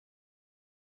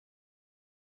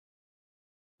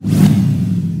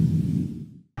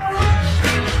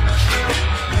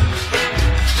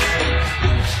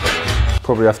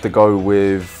probably have to go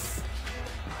with,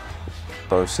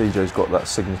 though CJ's got that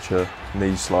signature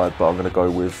knee slide, but I'm going to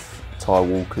go with Ty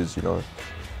Walker's, you know,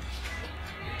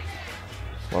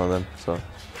 one of them. So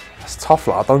it's tough.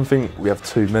 Like, I don't think we have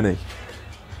too many,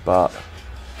 but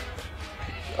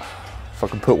if I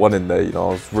can put one in there, you know,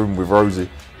 I was rooming with Rosie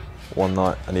one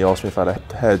night and he asked me if I had a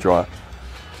hairdryer.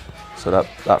 So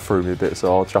that threw me a bit,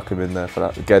 so I'll chuck him in there for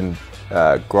that. Again,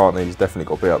 Grant, he's definitely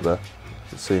got to be up there.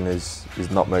 I've seen his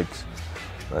nutmegs.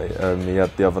 He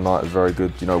had the other night, very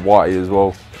good. You know, Whitey as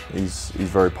well, he's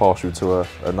very partial to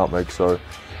a nutmeg, so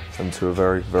them two are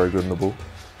very, very good in the ball.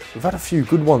 We've had a few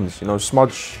good ones, you know,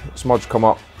 Smudge come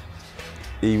up.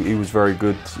 He was very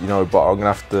good, you know, but I'm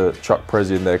going to have to chuck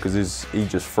Prezi in there because he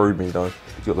just threw me, you know.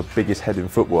 He's got the biggest head in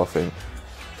football, I think.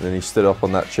 And then he stood up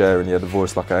on that chair and he had a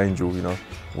voice like an angel, you know.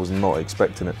 Was not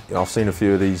expecting it. You know, I've seen a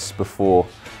few of these before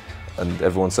and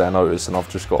everyone's saying notice and I've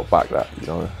just got to back that, you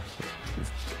know.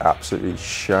 Absolutely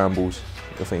shambles.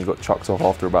 I think he got chucked off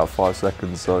after about 5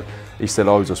 seconds, so he still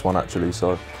owes us one actually,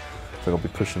 so I think I'll be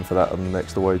pushing for that on the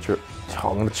next away trip.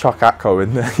 I'm going to chuck Atco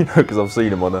in there, you know, because I've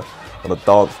seen him on a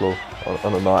dance floor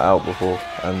on a night out before,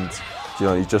 and you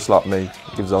know, he's just like me.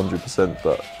 He gives 100%,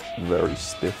 but very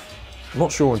stiff. I'm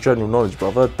not sure on general knowledge, but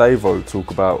I've heard Davo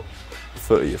talk about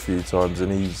footy a few times,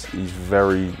 and he's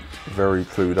very, very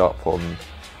clued up on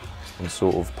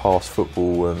sort of past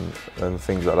football and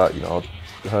things like that. You know,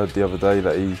 I heard the other day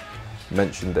that he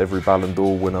mentioned every Ballon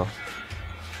d'Or winner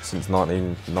since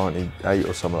 1998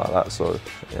 or something like that. So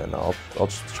yeah, no, I'll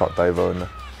just chuck Davo in there.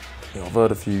 You know, I've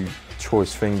heard a few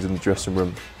choice things in the dressing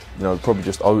room. You know, probably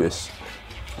just Otis.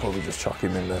 Probably just chuck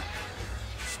him in there.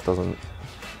 Just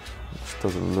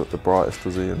doesn't look the brightest,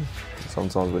 does he? And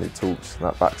sometimes when he talks,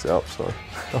 that backs it up. So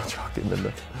I'll chuck him in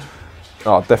there.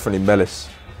 Oh, definitely Mellis.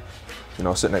 You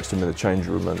know, I sit next to him in the change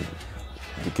room and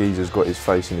the geezer's got his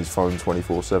face in his phone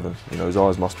 24/7. You know, his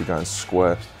eyes must be going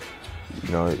square.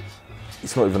 You know,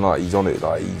 it's not even like he's on it.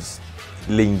 Like he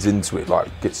leans into it, like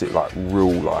gets it like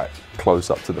real, like close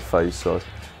up to the face. So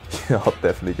yeah, I'll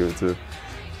definitely give it to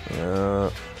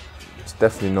him. It's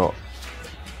definitely not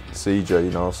CJ.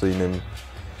 You know, I've seen him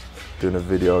doing a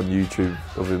video on YouTube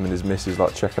of him and his missus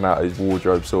like checking out his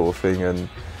wardrobe sort of thing and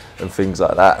things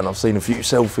like that. And I've seen a few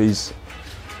selfies.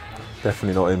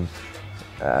 Definitely not him.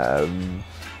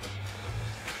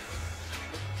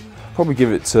 Probably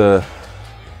give it to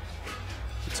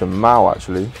Mao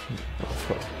actually.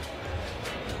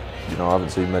 You know, I haven't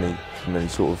seen many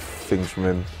sort of things from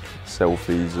him,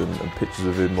 selfies and pictures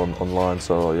of him online.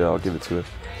 So yeah, I'll give it to him.